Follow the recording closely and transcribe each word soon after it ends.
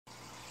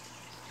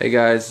Hey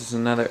guys, this is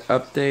another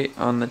update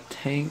on the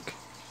tank.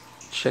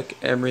 Check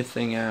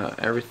everything out.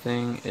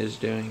 Everything is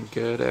doing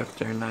good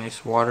after a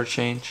nice water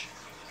change.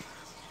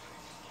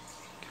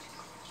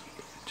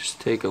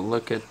 Just take a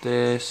look at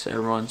this.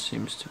 Everyone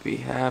seems to be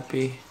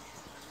happy.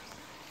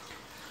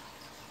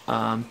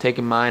 Take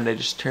in mind I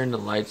just turned the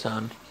lights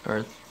on,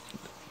 or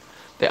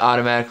they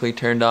automatically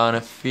turned on a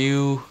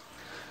few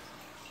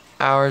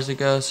hours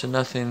ago, so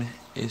nothing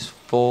is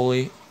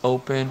fully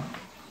open.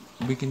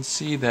 We can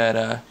see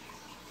that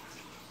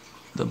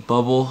the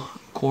bubble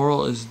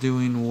coral is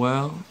doing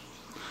well.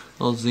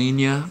 Little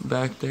zinnia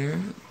back there.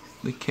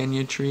 The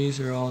Kenya trees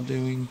are all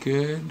doing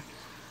good.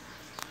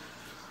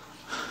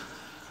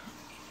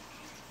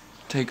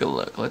 Take a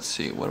look. Let's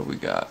see. What do we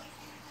got?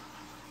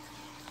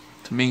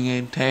 Taming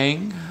and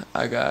Tang.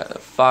 I got a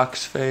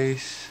fox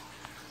face.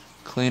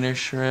 Cleaner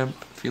shrimp.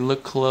 If you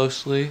look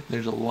closely,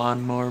 there's a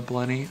lawnmower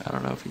blenny. I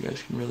don't know if you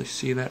guys can really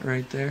see that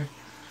right there.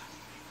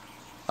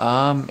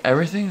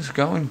 Everything's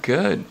going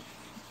good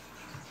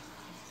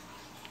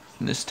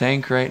in this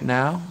tank right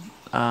now.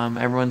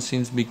 Everyone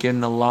seems to be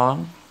getting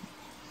along.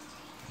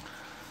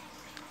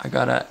 I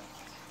got a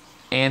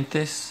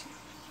Anthus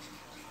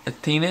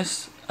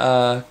Athenis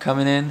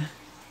coming in.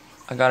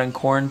 I got in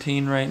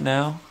quarantine right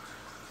now.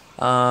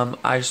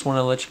 I just want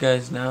to let you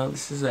guys know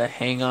this is a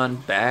hang-on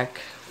back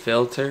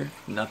filter.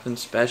 Nothing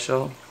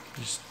special.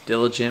 Just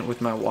diligent with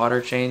my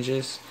water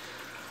changes.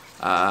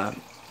 I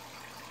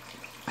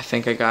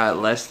think I got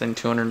less than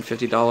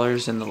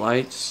 $250 in the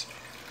lights.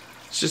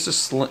 It's just a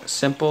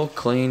simple,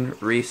 clean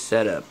Reef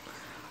setup.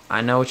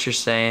 I know what you're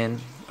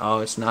saying. Oh,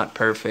 it's not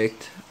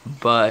perfect,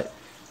 but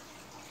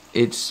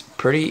it's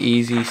pretty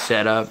easy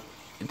setup.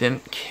 It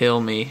didn't kill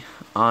me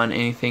on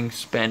anything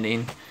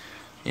spending.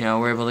 You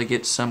know, we're able to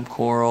get some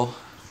coral.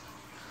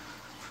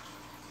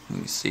 You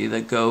can see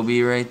the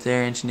Gobi right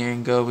there,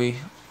 Engineering Gobi.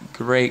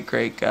 Great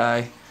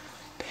guy.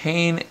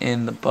 Pain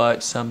in the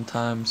butt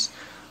sometimes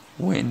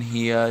when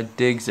he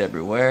digs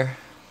everywhere.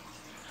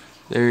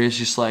 There is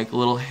just like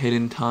little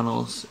hidden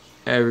tunnels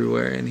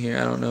everywhere in here.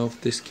 I don't know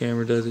if this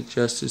camera does it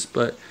justice,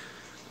 but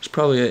there's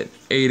probably an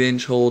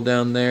 8-inch hole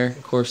down there.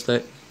 Of course,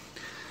 that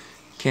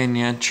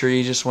Kenya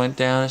tree just went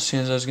down as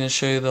soon as I was going to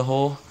show you the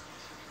hole.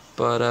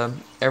 But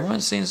everyone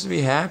seems to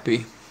be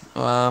happy.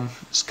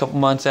 It's a couple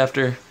months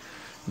after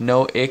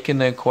no ick in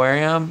the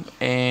aquarium,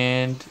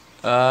 and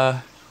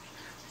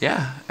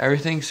yeah,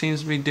 everything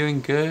seems to be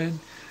doing good.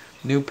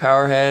 New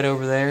power head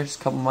over there. It's a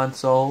couple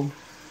months old.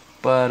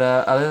 But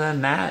other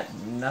than that,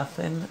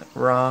 nothing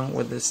wrong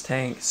with this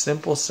tank.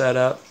 Simple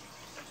setup.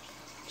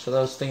 So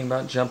those thinking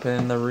about jumping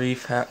in the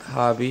reef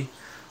hobby,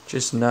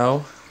 just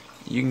know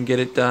you can get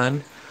it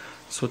done.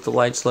 That's what the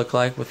lights look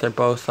like with they're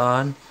both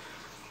on.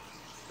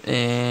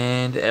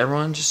 And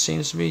everyone just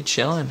seems to be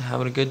chilling,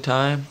 having a good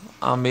time.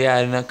 I'll be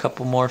adding a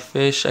couple more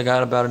fish. I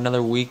got about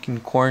another week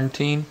in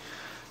quarantine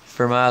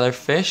for my other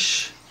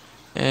fish.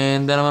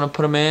 And then I'm going to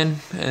put them in.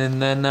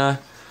 And then I'm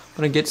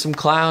going to get some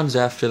clowns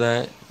after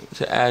that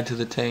to add to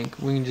the tank.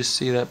 We can just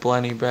see that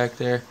blenny back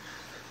there.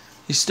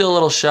 He's still a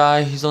little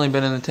shy. He's only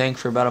been in the tank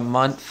for about a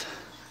month,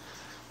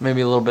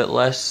 maybe a little bit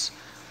less,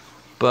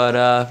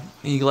 but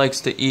he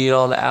likes to eat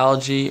all the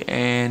algae,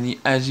 and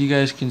as you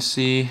guys can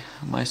see,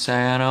 my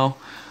cyano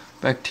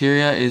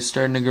bacteria is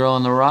starting to grow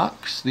on the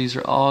rocks. These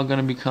are all going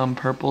to become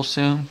purple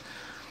soon.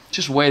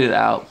 Just wait it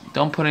out.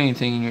 Don't put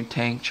anything in your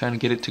tank trying to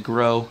get it to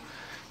grow.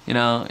 You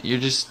know, you're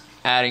just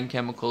adding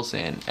chemicals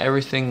in.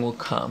 Everything will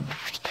come.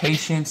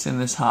 Patience in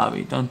this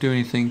hobby. Don't do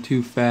anything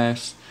too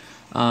fast.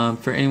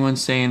 For anyone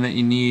saying that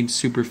you need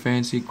super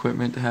fancy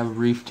equipment to have a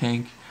reef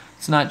tank,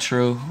 it's not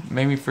true.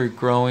 Maybe for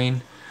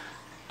growing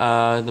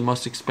the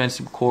most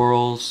expensive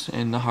corals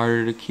and the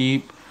harder to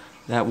keep,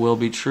 that will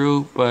be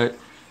true, but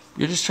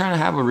you're just trying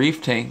to have a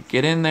reef tank.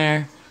 Get in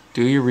there,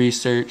 do your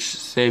research,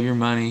 save your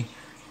money,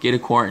 get a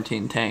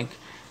quarantine tank.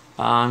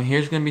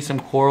 Here's going to be some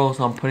corals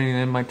I'm putting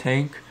in my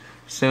tank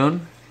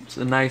soon. It's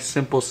a nice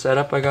simple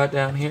setup I got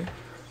down here.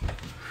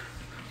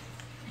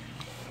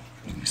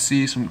 You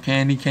see some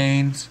candy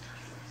canes.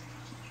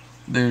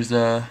 There's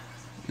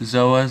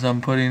zoas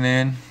I'm putting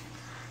in.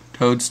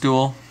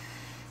 Toadstool.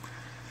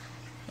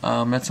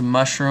 That's a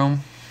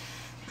mushroom.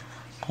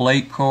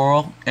 Plate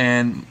coral.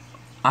 And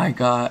I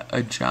got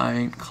a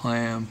giant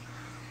clam.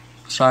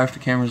 Sorry if the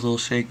camera's a little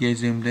shaky. I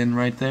zoomed in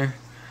right there.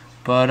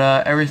 But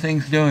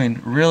everything's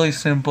doing really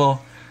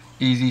simple,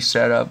 easy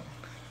setup.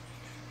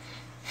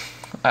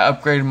 I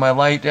upgraded my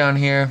light down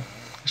here.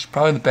 It's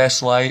probably the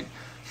best light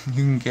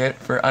you can get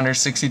for under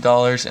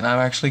 $60, and I'm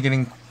actually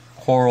getting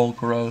coral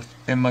growth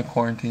in my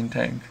quarantine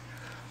tank.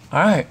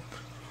 Alright,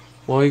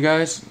 well you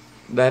guys,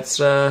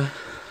 that's an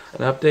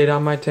update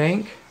on my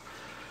tank,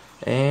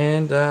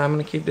 and I'm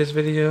going to keep this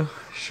video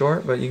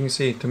short, but you can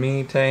see, to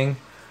me, Tang,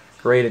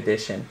 great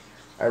addition.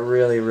 I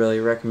really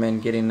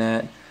recommend getting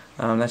that.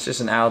 That's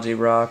just an algae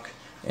rock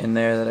in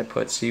there that I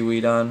put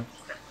seaweed on.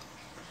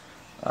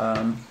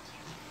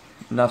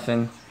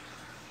 Nothing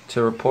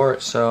to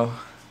report, so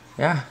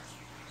yeah,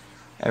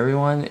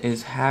 everyone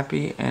is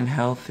happy and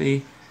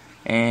healthy,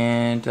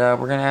 and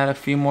we're gonna add a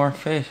few more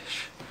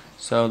fish.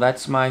 So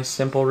that's my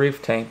simple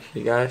reef tank,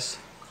 you guys.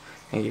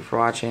 Thank you for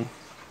watching.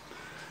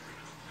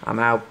 I'm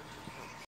out.